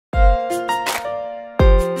Okay,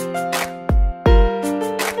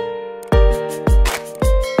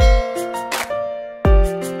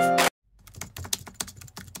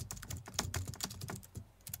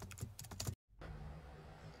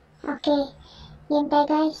 yun tayo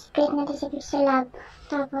guys. Click natin sa Pixellab.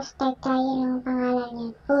 Tapos type tayo ng pangalan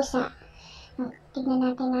niya. Pusa. Tignan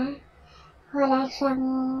natin na wala siyang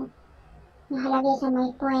nakalagay sa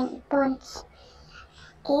may fonts.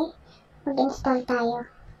 Okay, mag-install tayo.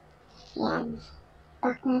 Yan.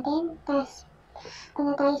 Back natin. Tapos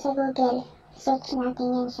punta tayo sa Google. Search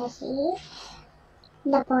natin yan siya si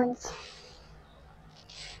the fonts.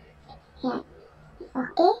 Yan.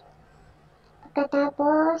 Okay.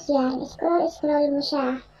 Pagkatapos, yan, scroll mo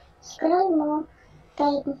siya. Scroll mo,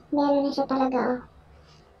 kahit meron na siya talaga, oh.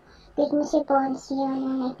 Click mo si fonts, yun,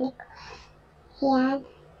 yung na-click ko. Yan.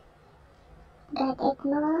 Got it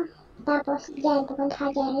mo. Tapos, dyan, pupunta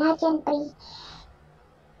ka dyan. Lahat yan, free.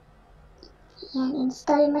 Yan,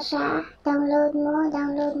 install mo siya. Download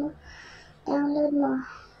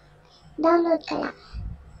ka lang.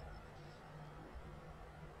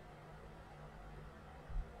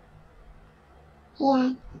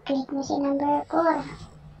 Yan, click mo si number 4.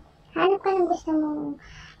 Hanap ka ng gusto mong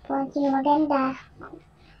fonts yung maganda.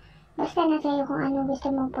 Basta na sa'yo kung anong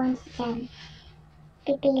gusto mong fonts dyan.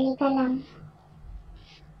 Pipili ka lang.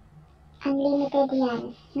 Unlimited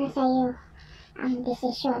yan. Nasa iyo ang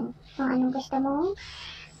desisyon kung anong gusto mong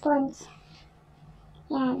fonts.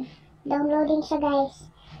 Yan. Downloading siya guys.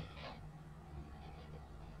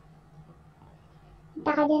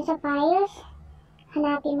 Punta ka dyan sa files.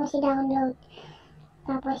 Hanapin mo si download.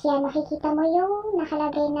 Tapos yan, makikita mo yung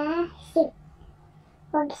nakalagay na zip.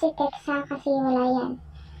 Huwag si text ha, kasi wala yan.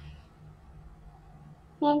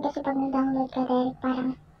 Ngayon kasi pag nag-download ka direct,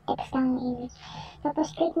 parang text lang yung image.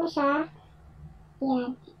 Tapos click mo siya.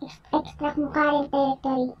 Yan. Extract mo current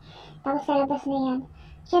directory. Tapos sa labas na yan.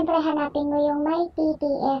 Siyempre hanapin mo yung may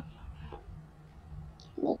TTF.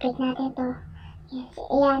 I-click natin to.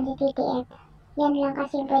 Yan, si TTF. Yan lang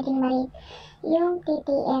kasi yung pwedeng ma-read. Yung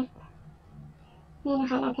TTF na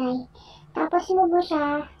nakalagay. Tapos move mo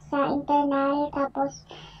siya sa internal, tapos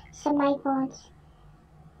sa my fonts.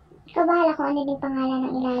 Ikaw bahala kung ano din pangalan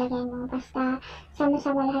ng ilalagay mo. Basta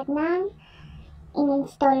sama-sama lahat ng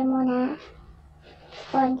in-install mo na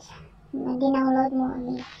fonts na dinownload mo.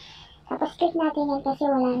 Tapos click natin yan kasi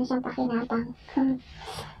wala na siyang pakinabang.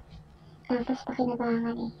 Tapos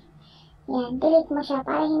pakinabangan eh. Yan, delete mo siya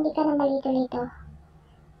para hindi ka na malito-lito.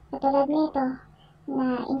 Katulad nito.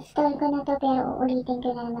 Na-install ko na to pero uulitin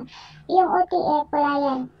ko na naman. Yung OTF, wala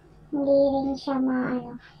yan. Hindi rin siya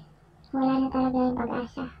wala na talaga yung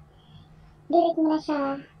pag-asa. Delete mo na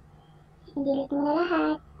siya. Delete mo na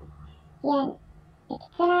lahat. Yan.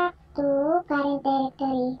 Extract to current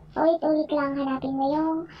directory. Ulit-ulit lang hanapin mo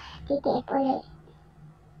yung TTF ulit.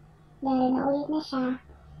 Dahil naulit na siya.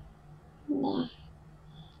 Diba,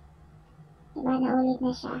 naulit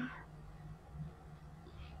na siya.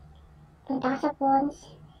 Punta ka sa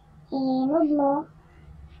fonts, i-move mo.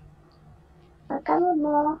 Pagka-move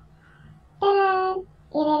mo, taran!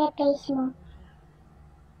 I-replace mo.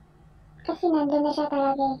 Kasi nandun na siya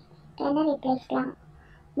talaga eh. Kaya na-replace lang.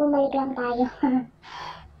 Bumalik lang tayo.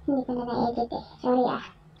 Hindi ko na na-edit eh. Sorry ah.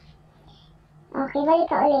 Okay, balik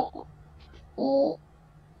ka ulit.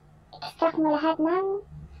 I-extract mo lahat ng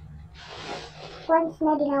fonts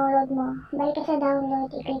na dinownload mo. Balik ka sa download,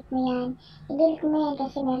 i-click mo yan. I-delete mo yan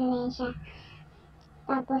kasi meron na yan siya.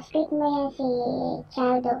 Tapos click mo yan si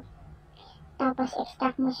Chaldo. Tapos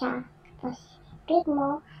extract mo siya. Tapos click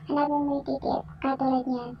mo, hanapin mo yung TTF. Katulad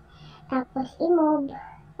yan. Tapos i-move.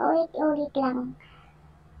 Ulit-ulit lang.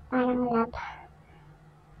 Parang lab.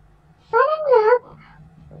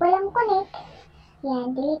 Walang connect.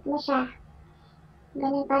 Yan, delete mo siya.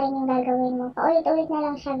 Ganun pa rin yung gagawin mo. Paulit-ulit na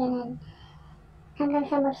lang siya, ganun. Hanggang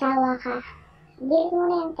sa magsawa ka. Delete mo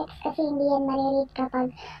na yung text kasi hindi yan mariread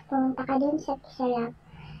kapag pumunta ka dun sa Pixellab.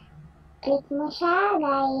 Click mo siya,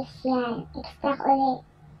 guys. Yan. Extract ulit.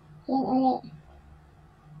 Yan ulit.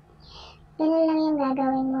 Ganun lang yung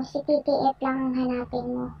gagawin mo. Si TTF lang ang hanapin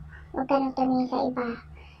mo. Huwag ka nang tumingin sa iba.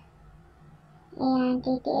 Ayan,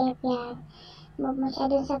 TTF yan. Move mo siya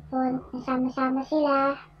dun sa font. Nasama-sama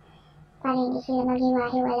sila para hindi sila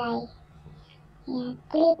maghiwa-hiwalay. Yan.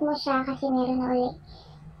 Click mo siya kasi meron na ulit.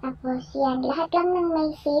 Tapos yan. Lahat lang ng may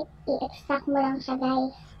zip, i-extract mo lang siya,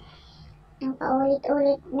 guys. Ang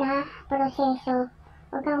paulit-ulit na proseso.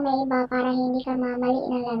 Huwag kang may iba para hindi ka mamali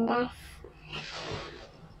ng landas.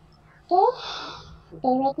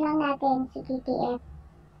 Okay, wait lang natin si TTF.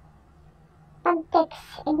 Pag text,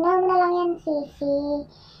 ignore mo na lang yan, CC.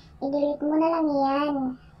 I-delete mo na lang yan.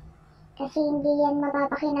 Kasi hindi yan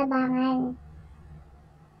mapapakinabangan.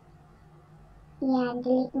 Yan,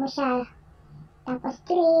 delete mo siya. Tapos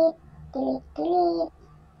delete.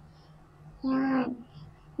 Yan.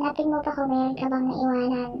 Hanapin mo pa kung meron ka bang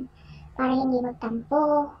naiwanan para hindi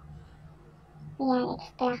magtampo. Yan,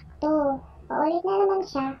 extract to. Paulit na naman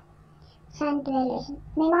siya. Sand dwellers.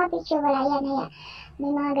 May mga picture wala yan. Haya.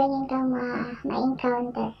 May mga ganyan kang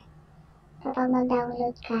ma-encounter. Kapag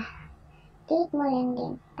mag-download ka, delete mo lang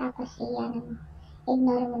din. Tapos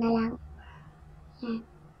ignore mo na lang. Yan.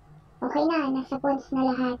 Okay na, nasa fonts na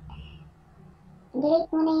lahat. Delete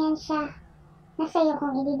mo na yan siya. Nasa iyo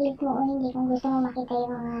kung i-delete mo o hindi, kung gusto mo makita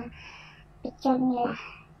yung mga picture nila.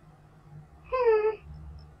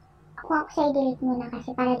 Kung ako sa'yo, delete mo na kasi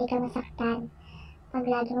para di ka masaktan pag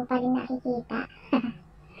lagi mo pa rin nakikita.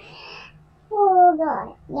 Oh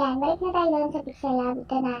god. Yan, balik na tayo doon sa Pixellab.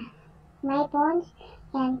 Ito na. My fonts.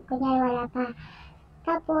 Yan, kunyari wala pa.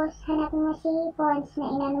 Tapos, hanapin mo si fonts na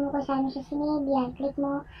inano mo kung saan mo siya sinave. Yan, click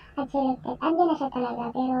mo at selected. Andiyan na siya talaga,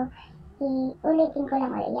 pero ulitin ko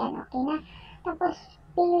lang ulit yan. Okay na? Tapos,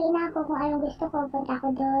 piliin na ako kung anong gusto ko. Punta ako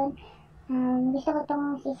doon. Gusto ko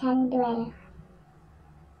tong si Sandwell.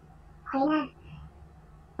 Okay na?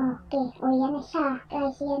 Okay. O, yan na siya.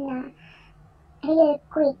 Guys, yan na. Real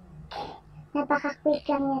quick. Napaka-quick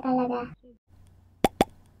lang niya talaga.